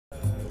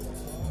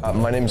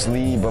My name's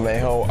Lee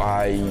Bermejo.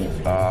 I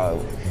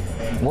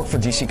work for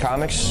DC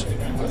Comics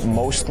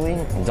mostly.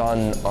 I've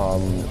done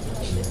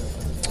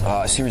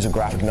a series of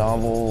graphic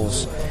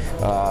novels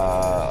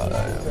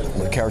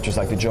with characters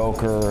like the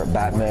Joker,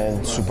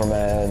 Batman,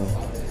 Superman,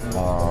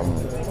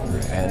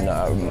 and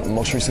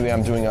most recently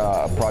I'm doing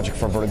a project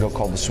for Vertigo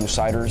called the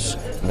Sous-titres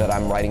that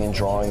I'm writing and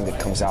drawing that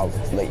comes out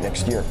late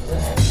next year.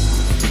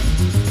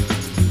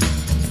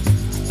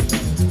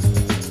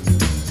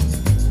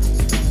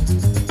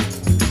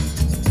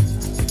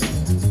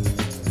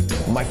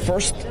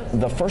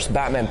 The first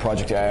Batman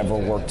project I ever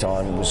worked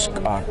on was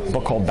a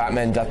book called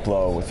Batman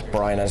Deathblow with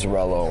Brian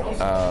Azzarello.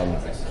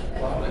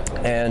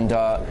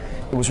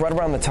 It was right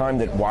around the time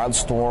that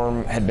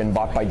Wildstorm had been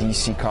bought by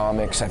DC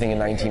Comics, I think in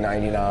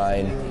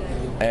 1999.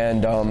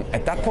 And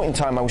at that point in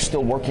time, I was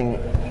still working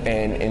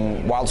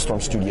in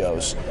Wildstorm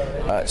Studios.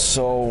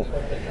 So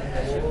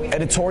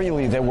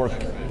editorially, they were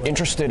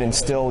interested in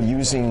still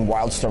using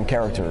Wildstorm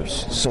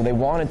characters. So they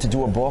wanted to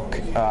do a book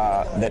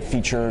that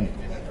featured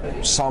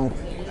some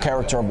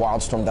character of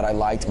Wildstorm that I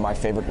liked. My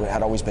favorite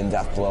had always been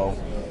Deathblow.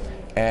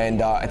 And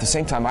at the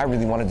same time, I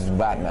really wanted to do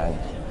Batman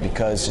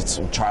because it's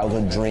a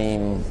childhood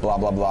dream, blah,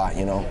 blah, blah,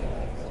 you know.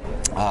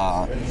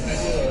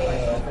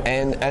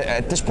 And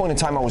at this point in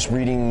time, I was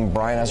reading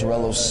Brian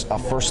Azzarello's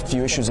first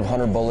few issues of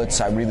 100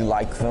 Bullets. I really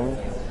liked them.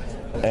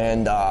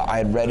 And I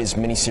had read his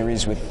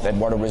miniseries with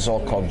Eduardo Rizzo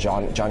called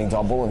Johnny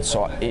Double. And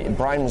so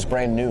Brian was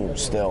brand new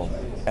still.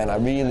 And I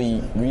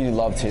really, really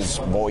loved his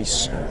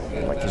voice,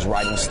 like his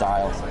writing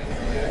style.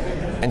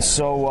 And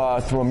so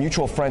through a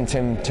mutual friend,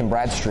 Tim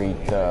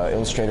Bradstreet, the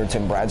illustrator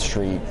Tim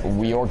Bradstreet,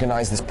 we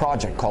organized this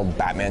project called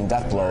Batman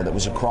Deathblow that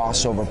was a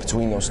crossover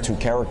between those two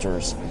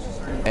characters.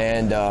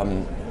 And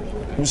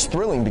it was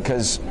thrilling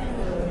because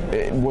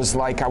it was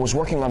like I was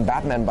working on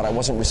Batman, but I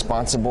wasn't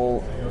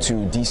responsible to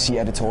DC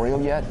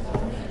editorial yet.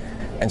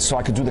 And so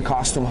I could do the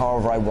costume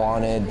however I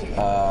wanted.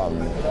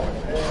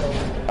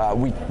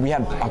 We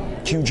had a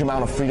huge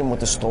amount of freedom with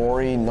the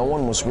story. No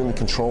one was really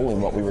controlling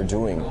what we were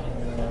doing.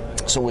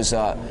 So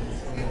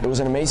it was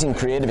an amazing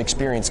creative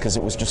experience because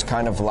it was just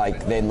kind of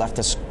like they left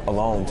us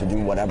alone to do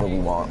whatever we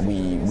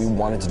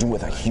wanted to do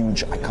with a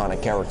huge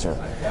iconic character.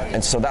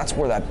 And so that's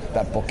where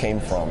that book came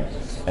from.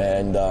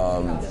 And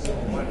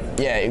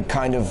yeah, it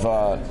kind of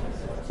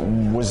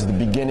was the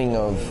beginning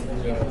of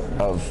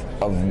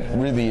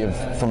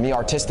for me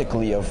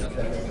artistically, of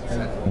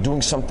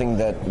doing something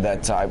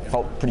that I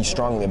felt pretty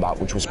strongly about,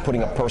 which was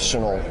putting a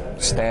personal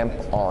stamp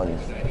on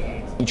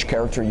each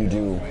character you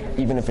do,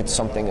 even if it's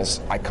something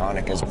as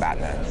iconic as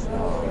Batman.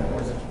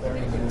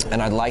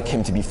 And I'd like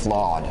him to be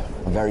flawed,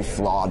 a very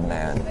flawed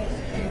man.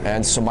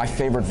 And so my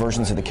favorite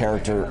versions of the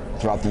character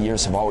throughout the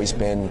years have always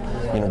been,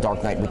 you know,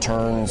 Dark Knight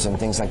Returns and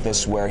things like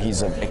this, where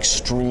he's an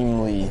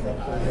extremist,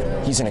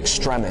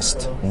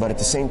 but at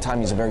the same time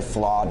he's a very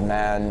flawed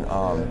man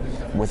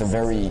with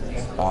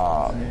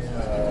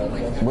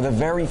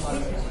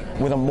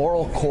a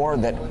moral core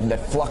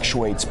that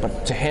fluctuates,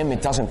 but to him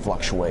it doesn't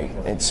fluctuate.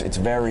 It's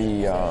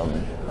very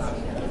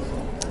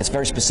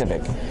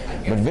specific.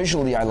 But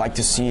visually, I like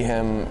to see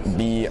him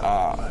be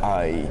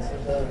kind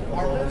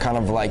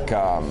of like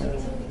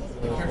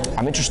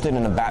I'm interested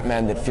in a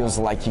Batman that feels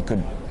like he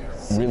could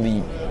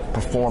really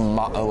perform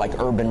like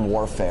urban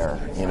warfare.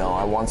 You know,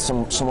 I want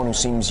someone who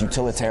seems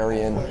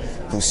utilitarian,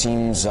 who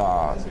seems.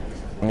 I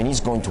mean,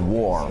 he's going to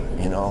war,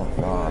 you know.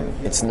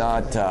 It's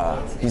not.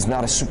 He's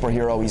not a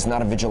superhero. He's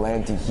not a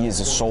vigilante. He is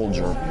a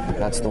soldier.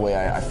 That's the way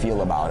I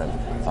feel about him.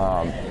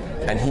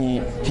 And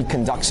he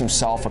conducts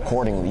himself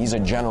accordingly. He's a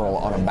general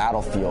on a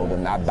battlefield,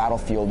 and that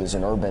battlefield is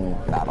an urban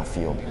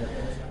battlefield.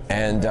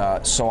 And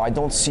so I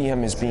don't see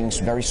him as being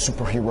very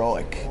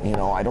superheroic. You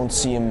know, I don't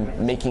see him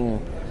making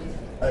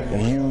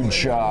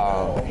huge.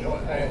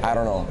 I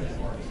don't know.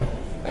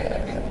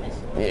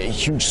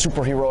 Huge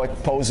superheroic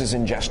poses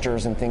and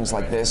gestures and things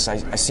like this.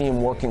 I see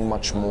him working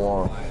much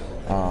more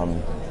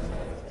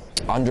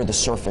under the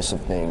surface of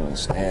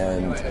things,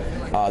 and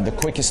the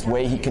quickest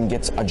way he can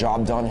get a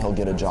job done, he'll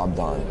get a job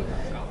done.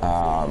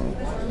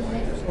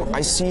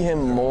 I see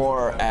him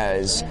more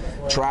as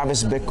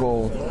Travis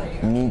Bickle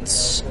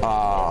meets,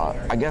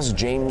 I guess,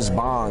 James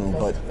Bond,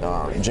 but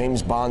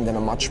James Bond in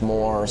a much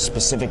more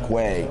specific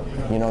way.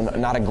 You know,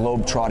 not a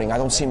globe-trotting. I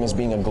don't see him as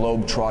being a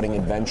globe-trotting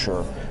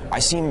adventurer. I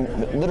see him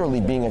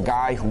literally being a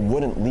guy who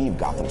wouldn't leave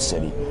Gotham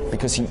City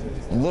because he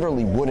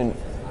literally wouldn't,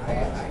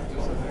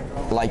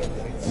 like,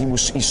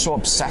 he's so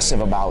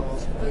obsessive about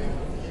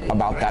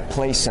that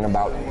place and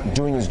about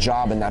doing his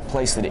job in that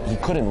place that he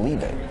couldn't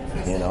leave it,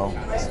 you know?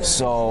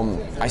 So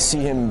I see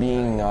him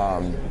being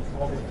a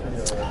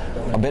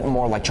bit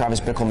more like Travis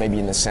Bickle, maybe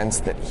in the sense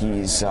that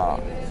he's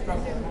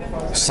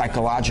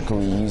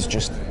psychologically,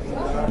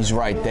 he's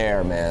right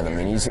there, man. I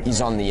mean, he's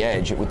on the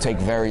edge. It would take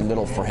very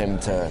little for him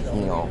to,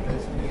 you know,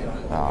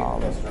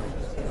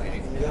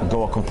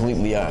 go a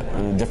completely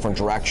different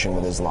direction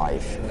with his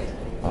life.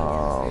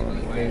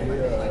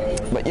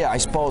 But yeah, I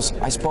suppose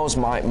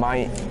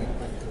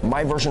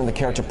my version of the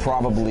character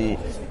probably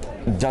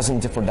doesn't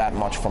differ that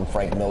much from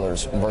Frank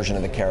Miller's version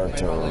of the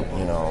character.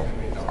 You know,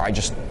 I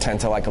just tend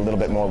to like a little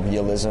bit more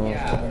realism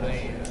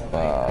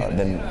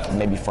than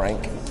maybe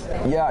Frank.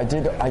 Yeah, I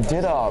did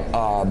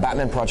a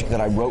Batman project that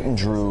I wrote and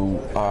drew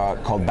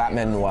called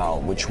Batman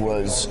Noel, which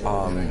was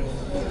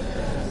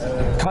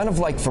kind of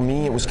like, for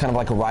me, it was kind of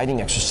like a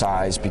writing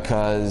exercise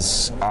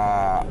because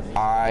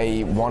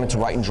I wanted to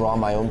write and draw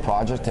my own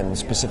project, and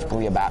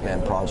specifically a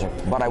Batman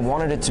project. But I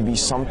wanted it to be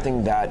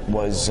something that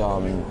was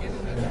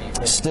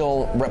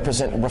still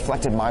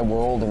reflected my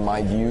world and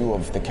my view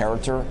of the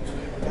character,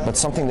 but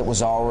something that was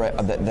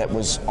that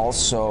was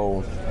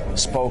also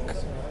spoke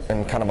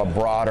in kind of a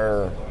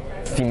broader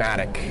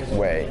thematic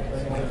way.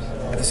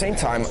 At the same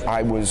time,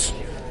 I was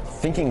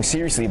thinking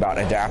seriously about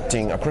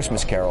adapting A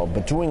Christmas Carol,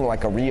 but doing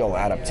like a real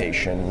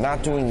adaptation,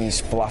 not doing these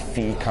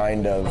fluffy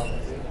kind of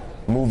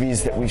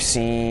movies that we've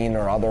seen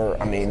or other.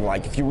 I mean,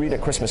 like, if you read A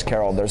Christmas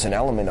Carol, there's an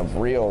element of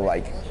real,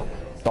 like,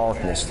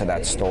 darkness to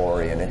that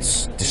story, and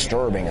it's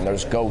disturbing, and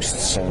there's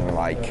ghosts, and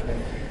like,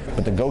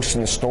 but the ghosts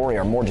in the story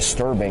are more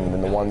disturbing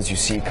than the ones you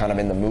see kind of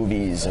in the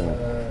movies and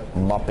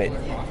Muppet,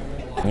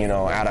 you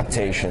know,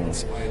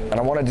 adaptations. And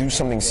I want to do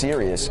something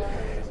serious.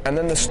 And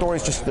then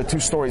the two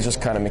stories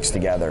just kind of mixed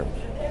together.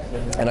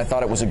 And I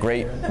thought it was a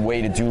great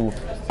way to do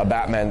a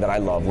Batman that I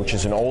love, which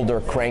is an older,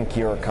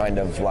 crankier kind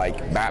of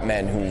like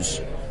Batman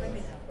who's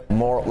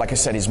more, like I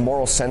said, his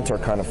moral center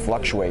kind of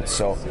fluctuates,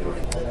 so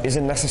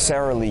isn't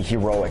necessarily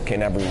heroic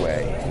in every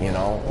way, you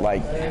know?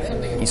 Like,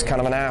 he's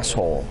kind of an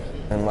asshole.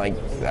 And like,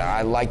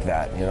 I like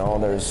that, you know.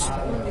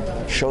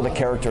 Show the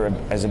character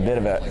as a bit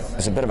of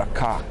a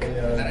cock,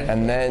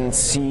 and then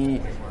see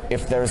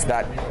if there's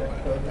that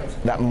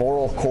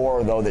moral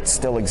core though that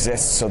still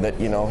exists, so that,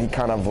 you know, he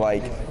kind of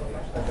like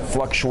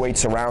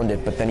fluctuates around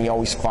it, but then he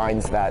always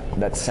finds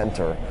that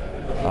center,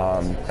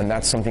 and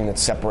that's something that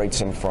separates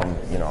him from,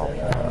 you know,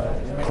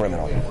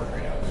 criminal.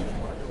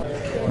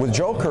 With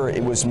Joker,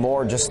 it was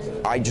more just,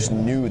 I just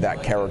knew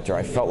that character.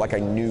 I felt like I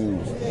knew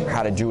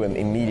how to do him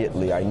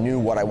immediately. I knew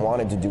what I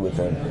wanted to do with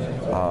him.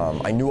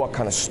 I knew what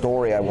kind of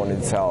story I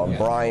wanted to tell.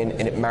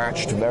 And it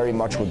matched very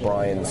much with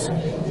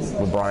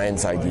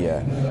Brian's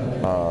idea.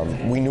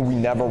 We knew we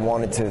never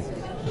wanted to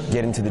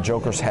get into the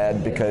Joker's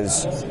head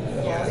because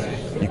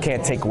you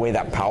can't take away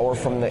that power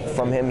from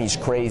him. He's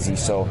crazy.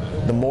 So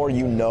the more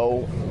you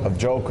know of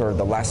Joker,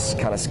 the less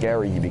kind of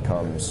scary he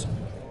becomes.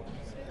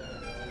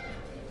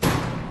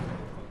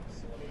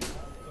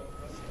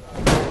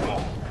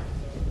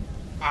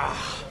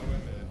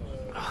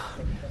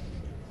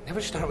 Never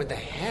start with the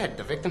head.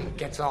 The victim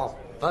gets all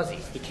fuzzy.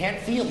 You can't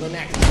feel the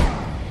neck.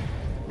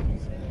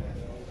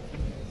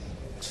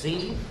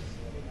 See?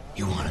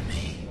 You wanted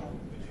me.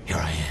 Here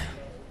I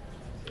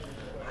am.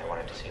 I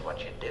wanted to see what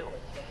you'd do.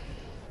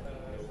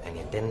 And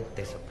you didn't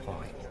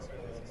disappoint.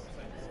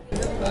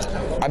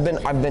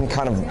 I've been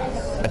kind of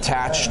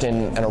attached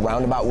in a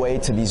roundabout way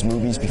to these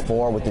movies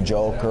before, with the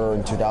Joker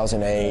in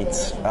 2008.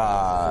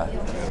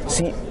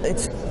 See,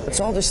 it's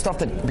all this stuff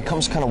that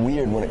becomes kind of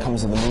weird when it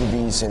comes to the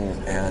movies,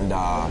 and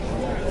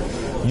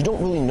you don't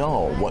really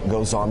know what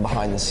goes on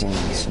behind the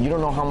scenes. You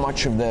don't know how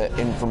much of the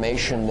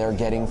information they're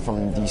getting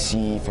from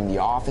DC, from the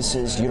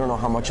offices. You don't know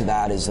how much of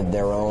that is of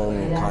their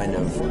own kind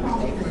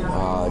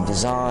of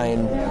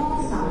design.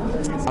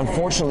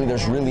 Unfortunately,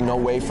 there's really no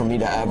way for me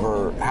to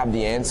ever have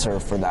the answer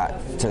to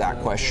that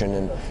question.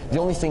 And the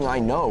only thing I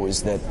know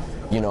is that,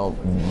 you know,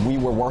 we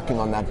were working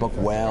on that book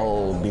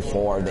well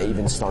before they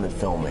even started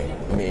filming.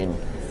 I mean,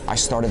 I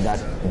started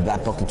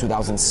that book in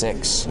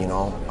 2006, you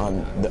know.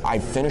 I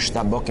finished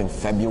that book in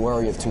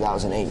February of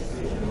 2008.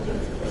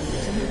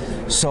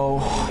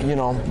 So, you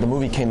know, the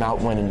movie came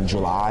out in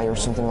July or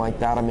something like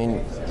that. I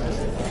mean,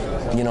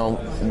 you know,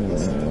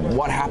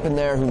 what happened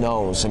there, who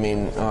knows? I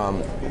mean,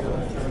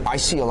 I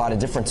see a lot of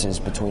differences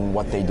between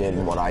what they did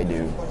and what I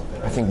do.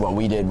 I think what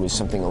we did was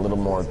something a little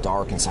more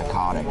dark and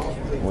psychotic.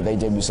 What they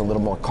did was a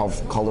little more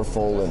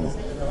colorful, and,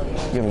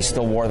 you know, he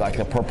still wore like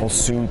the purple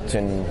suit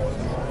and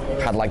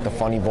had like the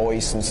funny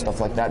voice and stuff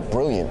like that.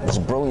 Brilliant. It was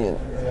a brilliant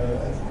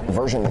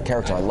version of the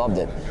character. I loved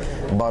it.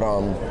 But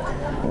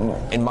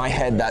in my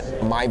head,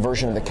 my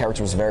version of the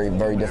character was very,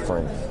 very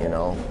different, you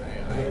know.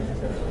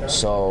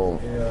 So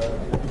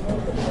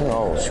who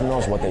knows? Who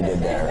knows what they did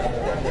there?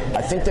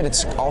 I think that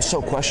it's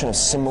also a question of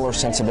similar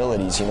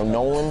sensibilities. You know,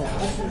 Nolan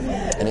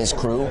and his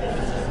crew,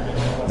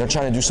 they're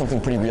trying to do something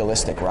pretty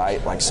realistic,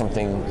 right? Like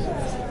something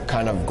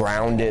kind of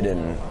grounded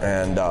and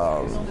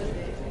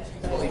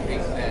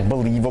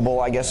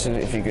believable, I guess,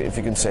 if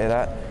you can say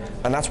that.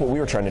 And that's what we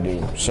were trying to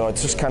do. So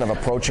it's just kind of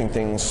approaching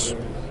things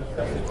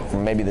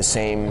from maybe the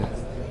same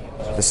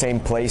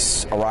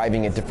place,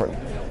 arriving at different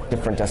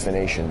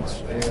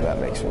destinations, if that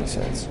makes any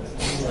sense.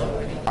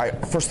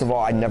 First of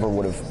all, I never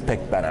would have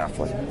picked Ben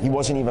Affleck. He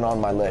wasn't even on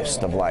my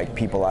list of like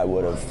people I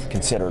would have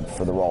considered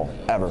for the role,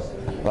 ever.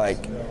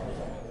 Like,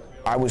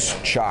 I was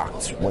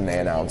shocked when they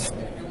announced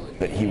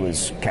that he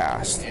was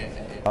cast.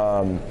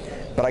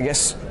 But I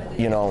guess,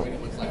 you know,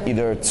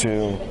 either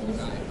to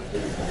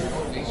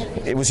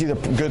it was either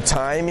good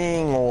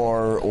timing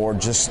or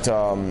just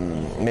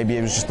maybe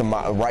it was just the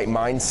right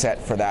mindset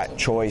for that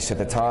choice at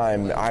the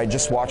time. I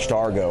just watched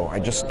Argo. I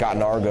just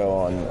gotten Argo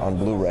on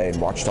Blu-ray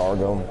and watched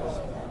Argo.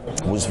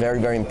 Was very,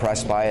 very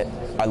impressed by it.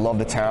 I love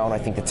The Town. I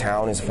think The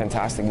Town is a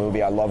fantastic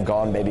movie. I love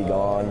Gone Baby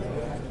Gone.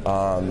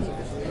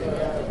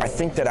 I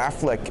think that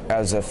Affleck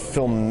as a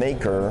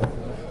filmmaker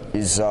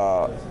is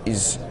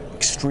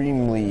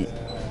extremely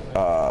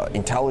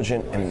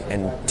intelligent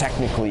and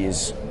technically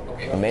is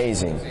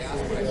amazing.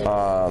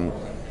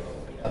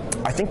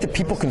 I think that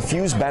people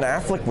confuse Ben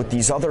Affleck with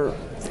these other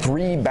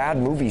 3 bad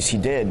movies he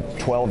did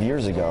 12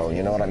 years ago,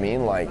 you know what I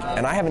mean? Like,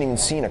 and I haven't even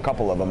seen a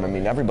couple of them. I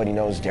mean, everybody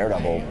knows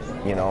Daredevil,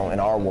 you know, in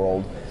our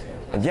world.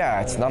 And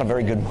yeah, it's not a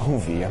very good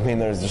movie. I mean,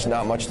 there's just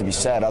not much to be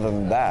said other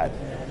than that.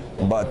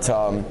 But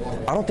I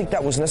don't think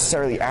that was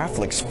necessarily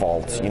Affleck's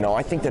fault. You know,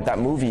 I think that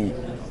movie,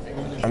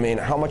 I mean,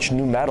 how much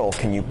new metal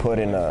can you put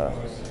in a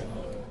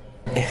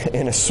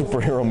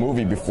superhero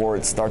movie before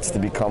it starts to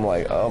become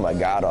like, oh my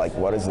God, like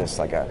what is this,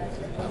 like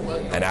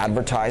an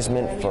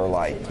advertisement for,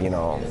 like, you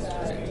know,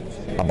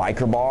 a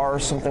biker bar or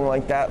something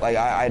like that? Like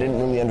I didn't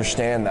really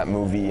understand that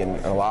movie in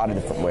a lot of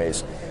different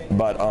ways,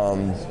 but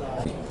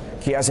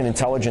he has an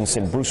intelligence,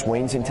 and Bruce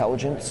Wayne's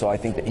intelligent, so I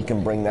think that he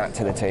can bring that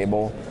to the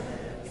table.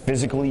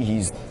 Physically,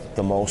 he's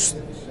the most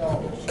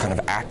kind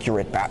of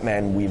accurate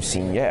Batman we've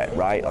seen yet,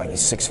 right? Like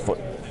he's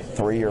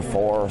 6'3" or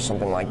 4" or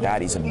something like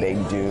that. He's a big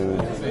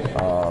dude.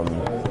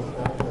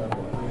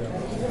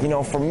 You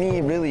know, for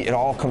me, really, it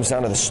all comes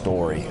down to the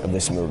story of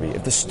this movie.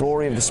 If the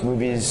story of this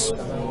movie is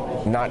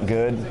not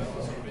good,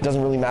 it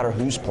doesn't really matter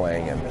who's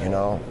playing him, you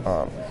know?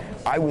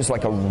 I was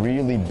like a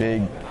really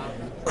big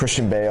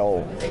Christian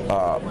Bale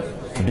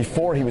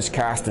before he was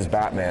cast as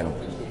Batman.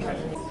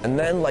 And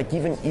then, like,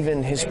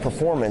 even his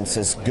performance,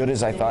 as good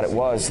as I thought it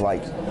was,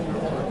 like,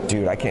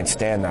 dude, I can't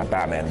stand that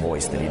Batman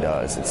voice that he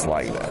does. It's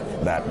like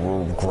that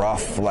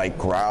gruff, like,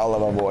 growl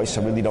of a voice.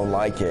 I really don't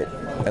like it.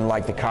 And,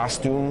 like, the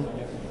costume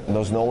in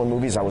those Nolan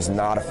movies, I was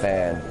not a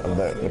fan of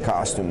the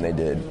costume they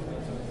did.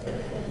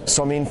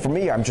 So, I mean, for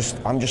me, I'm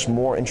just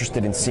more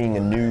interested in seeing a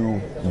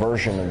new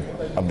version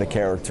of the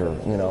character,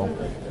 you know?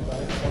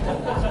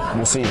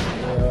 We'll see.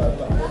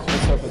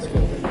 Let's hope it's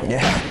good.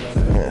 Yeah.